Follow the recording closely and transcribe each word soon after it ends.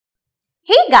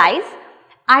Hey guys,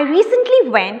 I recently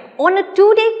went on a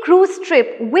 2-day cruise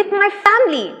trip with my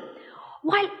family.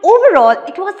 While overall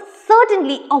it was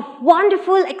certainly a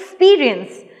wonderful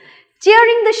experience,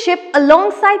 steering the ship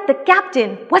alongside the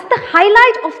captain was the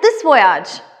highlight of this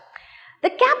voyage. The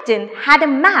captain had a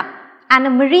map and a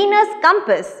mariner's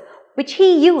compass which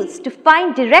he used to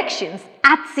find directions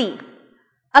at sea.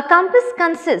 A compass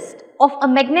consists of a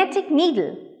magnetic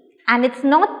needle and its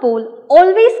north pole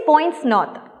always points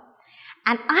north.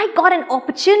 And I got an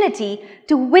opportunity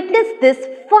to witness this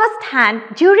firsthand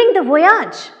during the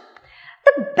voyage.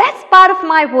 The best part of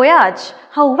my voyage,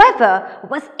 however,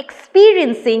 was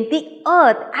experiencing the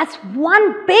earth as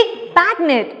one big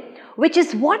magnet, which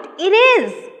is what it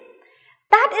is.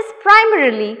 That is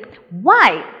primarily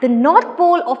why the north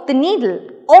pole of the needle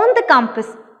on the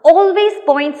compass always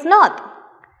points north.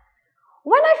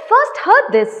 When I first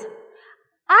heard this,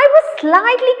 I was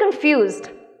slightly confused.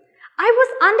 I was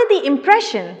under the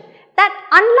impression that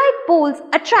unlike poles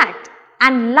attract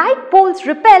and like poles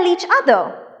repel each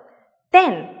other.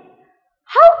 Then,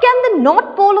 how can the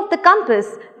north pole of the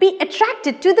compass be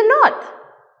attracted to the north?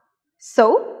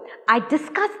 So, I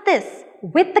discussed this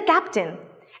with the captain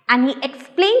and he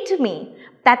explained to me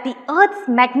that the Earth's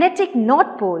magnetic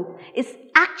north pole is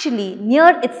actually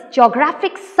near its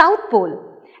geographic south pole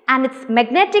and its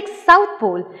magnetic south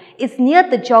pole is near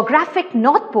the geographic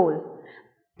north pole.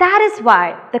 That is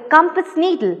why the compass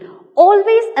needle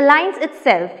always aligns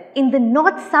itself in the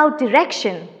north-south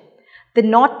direction. The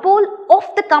north pole of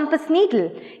the compass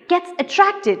needle gets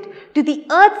attracted to the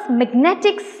Earth's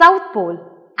magnetic south pole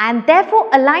and therefore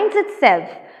aligns itself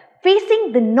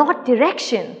facing the north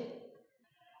direction.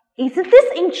 Isn't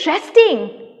this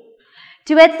interesting?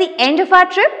 Towards the end of our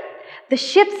trip, the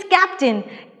ship's captain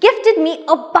gifted me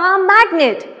a bar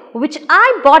magnet which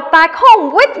I brought back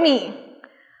home with me.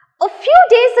 A few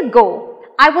days ago,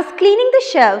 I was cleaning the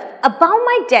shelf above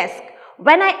my desk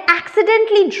when I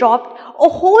accidentally dropped a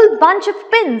whole bunch of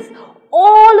pins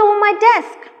all over my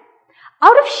desk.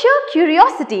 Out of sheer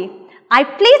curiosity, I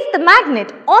placed the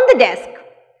magnet on the desk.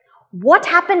 What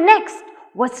happened next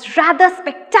was rather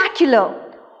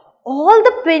spectacular. All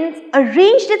the pins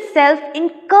arranged itself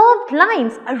in curved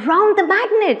lines around the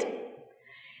magnet.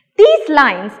 These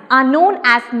lines are known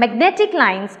as magnetic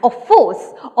lines of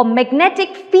force or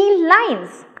magnetic field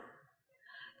lines.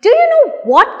 Do you know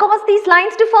what caused these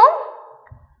lines to form?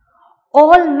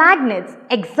 All magnets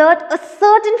exert a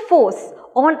certain force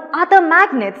on other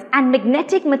magnets and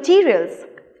magnetic materials.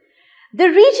 The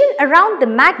region around the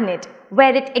magnet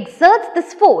where it exerts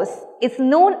this force is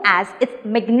known as its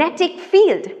magnetic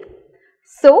field.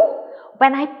 So,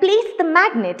 when I placed the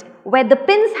magnet where the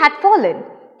pins had fallen,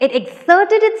 it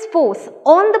exerted its force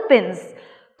on the pins,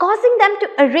 causing them to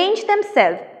arrange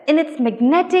themselves in its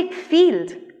magnetic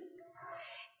field.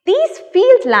 These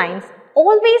field lines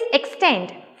always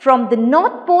extend from the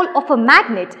north pole of a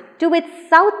magnet to its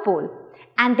south pole,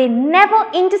 and they never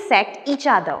intersect each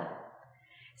other.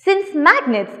 Since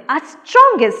magnets are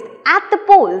strongest at the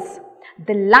poles,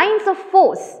 the lines of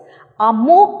force are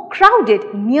more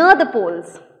crowded near the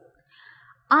poles.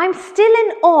 I'm still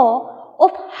in awe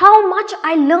of how much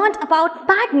I learned about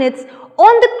magnets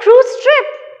on the cruise trip.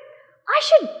 I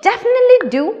should definitely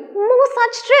do more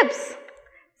such trips.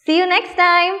 See you next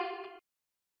time.